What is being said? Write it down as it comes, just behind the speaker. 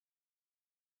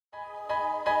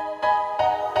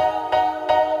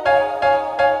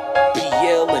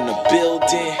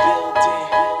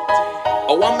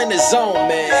I'm in the zone,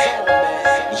 man.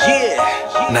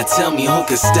 Yeah. Now tell me who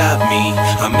can stop me.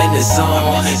 I'm in the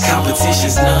zone.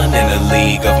 Competition's none in a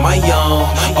league of my own.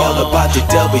 All about the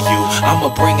W,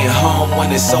 I'ma bring it home. When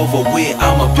it's over with,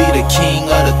 I'ma be the king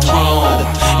of the throne.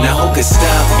 Now who can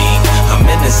stop me? I'm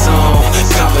in the zone.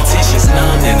 Competition's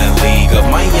none in a league of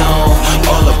my own.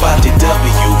 All about the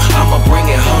W, I'ma bring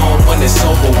it home. When it's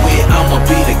over with, I'ma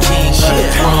be the king of the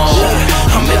throne.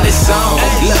 I'm in the zone.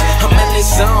 Look, I'm in the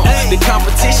zone. The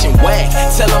competition whack.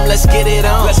 Tell them let's get it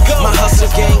on. My hustle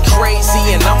game crazy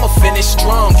and I'ma finish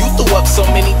strong. You threw up so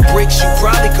many bricks, you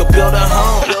probably could build a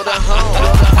home.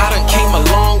 I done came a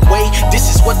long way. This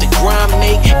is what the grind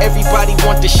make. Everybody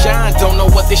want to shine, don't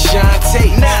know what the shine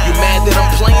take. You mad that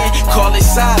I'm playing? Call it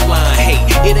sideline. Hey,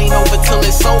 it ain't over till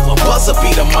it's over. Buzzer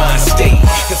be the mind state.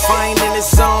 If I ain't in the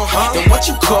zone, then what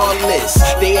you call this?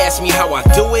 They ask me how I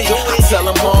do it, I tell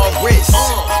them all wrist.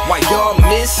 Why y'all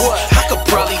miss? I could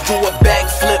probably do a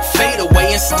backflip, fade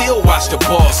away, and still watch the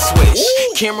ball switch.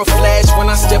 Camera flash when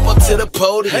I step up to the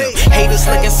podium. Haters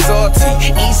looking salty,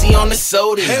 easy on the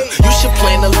sodium. You should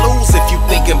plan to lose if you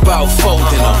thinking about folding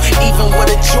them. Even with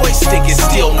a joystick, it's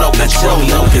still no control. Now tell me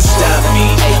who can stop me.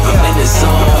 I'm in the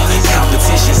zone.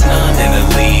 Competition's none in a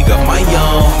league of my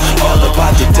own. All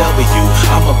about the W,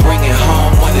 I'ma bring it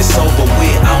home. When it's over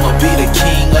with, I'ma be the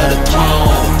king of the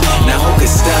throne. Now who can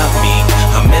stop me?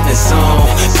 I'm in the zone.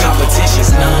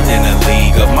 Competition's none in a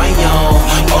league of my own.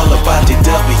 All about the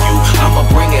W, I'ma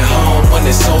bring it home. When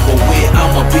it's over with,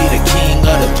 I'ma be the king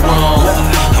of the throne.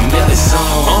 I'm in the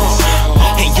zone.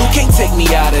 And you can't take me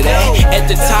out of that. At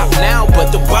the top now, but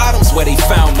the bottom's where they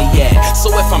found me at. So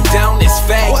if I'm down, it's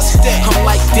facts. I'm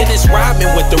like Dennis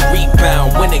Rodman with the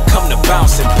rebound when it come to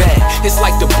bouncing back. It's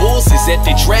like the Bulls is at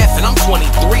the draft and I'm 23.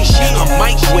 I'm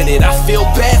Mike with it, I feel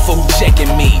bad for who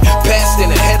checking me. Passed in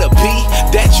ahead of B,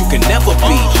 that you can never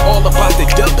be. All about the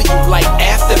W like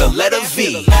after the letter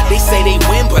V. They say they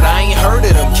win, but I ain't heard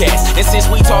of them cats. And since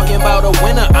we talking about a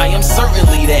winner, I am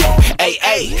certainly that.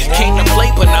 Ay, came to play,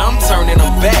 but now I'm turning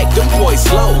them back. Them boys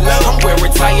low, I'm where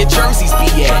retired jerseys be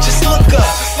at. Just look up,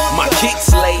 my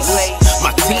kicks lace,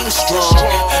 my team strong.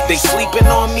 They sleeping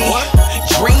on me,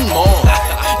 dream on.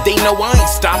 They know I ain't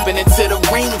stopping until the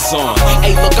ring's on.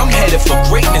 Hey, look, I'm headed for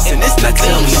greatness, and it's not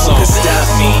tell me who can stop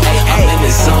me. I'm in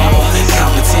the zone.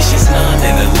 Competition's none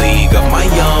in a league of my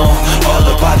own. All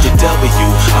about the W,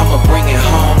 I'ma bring it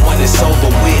home. When it's over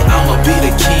with, I'ma be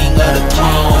the king of the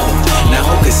throne. Now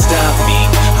who can stop me?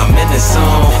 I'm in the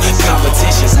zone.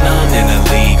 Competition's none in a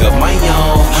league of my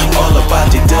own. All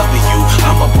about the W,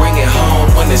 I'ma bring it home.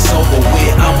 When it's over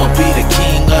with, I'ma be the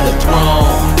king of the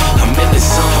throne. I'm in the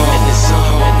zone. In the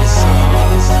zone. In the zone.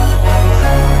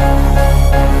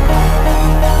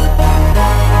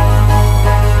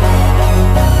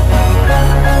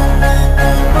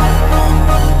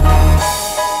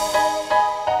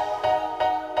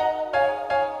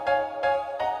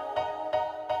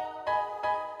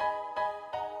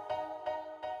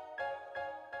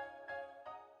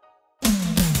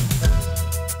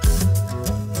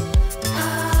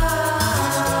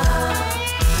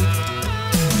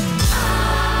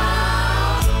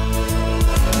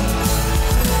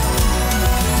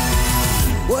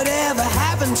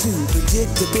 To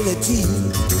predictability,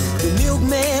 the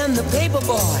milkman, the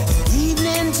paperboy,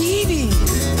 evening TV.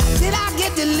 Did I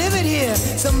get delivered here?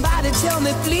 Somebody tell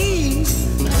me please.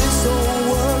 This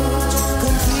whole world's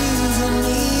confusing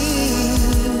me.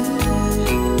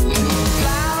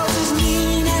 Clouds as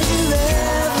mean as you've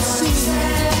ever seen.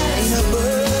 Ain't a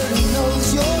bird who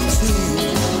knows you're true.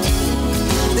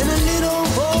 Then a little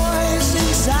voice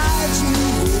inside you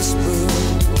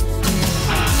whispers,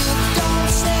 don't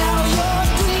sell your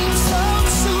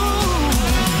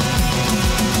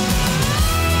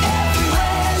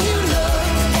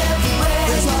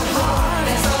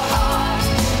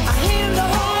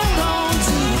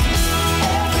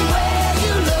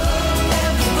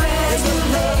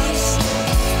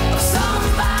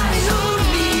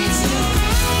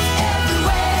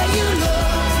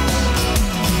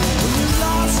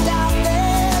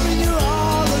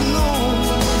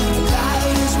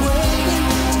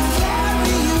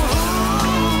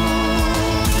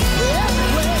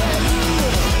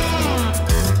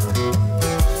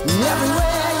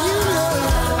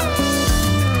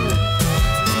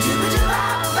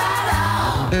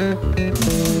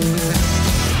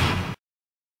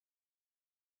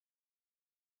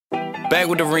Back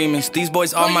with the remix. These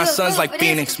boys are my sons like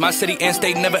Phoenix. My city and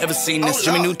state never ever seen this.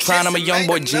 Jimmy Neutron, I'm a young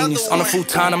boy genius. On a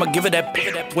futon, I'ma give it that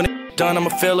when it done, I'ma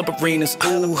fill up arenas.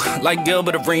 Ooh, like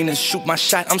Gilbert Arenas. Shoot my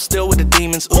shot, I'm still with the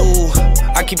demons. Ooh,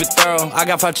 I keep it thorough. I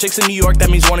got 5 chicks in New York, that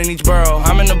means 1 in each borough.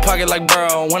 I'm in the pocket like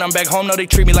Burrow. When I'm back home, no, they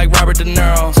treat me like Robert De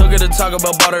Niro. Took her to Taco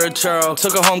Bell, bought her a churro.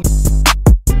 Took her home.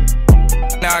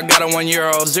 Now I got a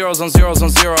 €1. Zeros on zeros on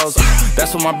zeros.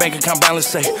 That's what my bank account balance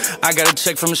say. I got a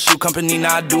check from a shoe company.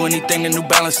 Now I do anything the New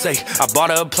Balance say. I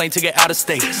bought her a plane ticket out of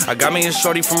state. I got me a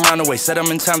shorty from Roundaway. Said I'm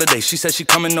in town today. She said she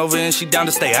coming over and she down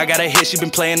to stay. I got a hit, she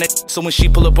been playing it. So when she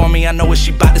pull up on me, I know what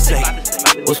she bout to say.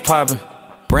 What's poppin'?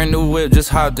 Brand new whip, just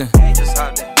hopped in.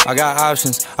 I got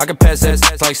options. I can pass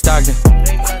that like Stockton.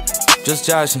 Just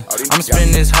joshing. I'm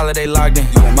spending this holiday locked in.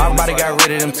 My body got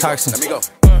rid of them toxins.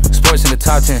 Sports in the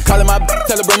top 10. Callin' my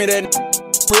tell her bring me that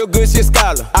real good, she a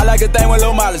scholar. I like a thing with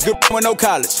low mileage, good with no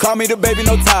college. Call me the baby,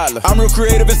 no Tyler. I'm real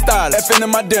creative and stylish. F in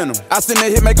my denim. I send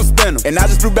that hit, make them spin 'em. And I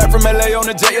just flew back from LA on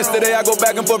the jet yesterday. I go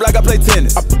back and forth like I play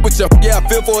tennis. I with your yeah, I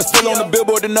feel for it. Still on the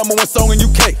Billboard, the #1 song in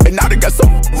UK. And now they got so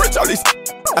rich, all these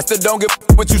I still don't give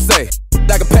what you say.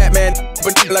 Like a Pac-Man,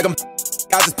 but like I'm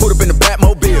I just put up in the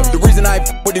Batmobile. The reason I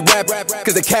ain't with the rap,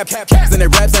 cause they caps and their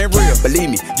raps ain't real. Believe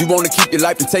me, you wanna keep your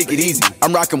life and take it easy.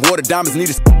 I'm rocking water diamonds, need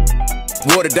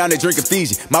a water down, they drinking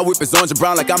Fiji. My whip is orange and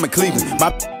brown like I'm in Cleveland.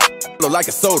 My look like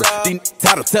a soda. These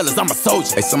title tellers, I'm a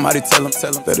soldier. Hey, somebody tell them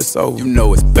that it's over. You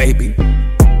know it's baby.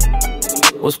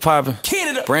 What's poppin'?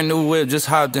 Brand new whip, just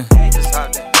hopped in.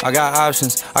 I got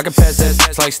options. I can pass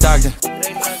that like Stockton.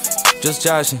 Just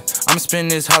joshing. I'm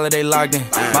spending this holiday locked in.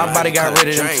 My body got rid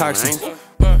of them toxins.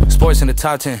 Sports in the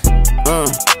top 10.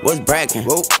 What's brackin'?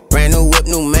 Brand new whip,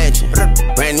 new mansion.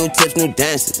 Brand new tips, new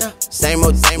dances. Same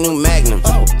old, new magnums.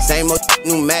 Same old,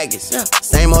 new maggots.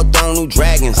 Same old throne, new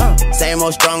dragons. Same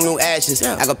old strong, new ashes.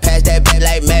 I can pass that back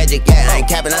like magic. Yeah, I ain't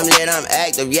capping, I'm lit, I'm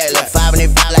active. Yeah, look 5 and they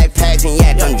bout like Paxton.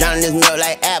 Yeah, I'm drowning this milk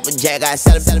like Applejack. I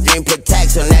sell a dream, put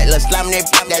tax on that. Look, slum, they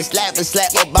pop that slap and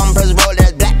slap. Obama press roll,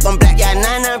 that's black on black. Yeah,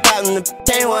 99 problems.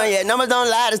 The chain one, yeah, numbers don't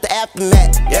lie, that's the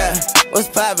aftermath. Yeah, what's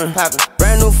poppin'?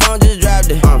 Brand new phone, just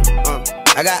dropped it.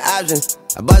 I got options.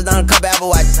 I bust down a couple Apple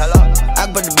Watches. Hello. I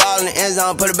can put the ball in the end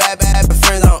zone, put it back with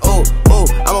friends on. Ooh, ooh.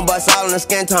 I'ma bust all in the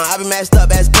skin tone. I be messed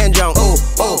up as Ken Jong. Ooh,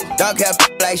 ooh. Dark hair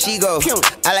like she go.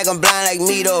 I like I'm blind like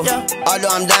me though. Although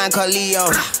I'm dying called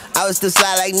Leon. I was still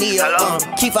slide like Neo.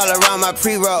 Keep all around my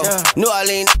pre-roll. New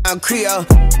Orleans, I'm Creole.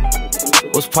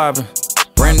 What's poppin'?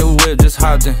 Brand new whip, just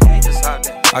hopped in.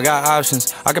 I got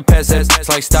options. I can pass that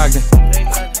like Stockton.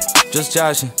 Just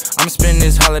joshing. I'm spending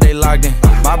this holiday locked in.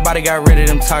 My body got rid of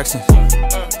them toxins.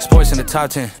 Sports in the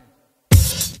top 10.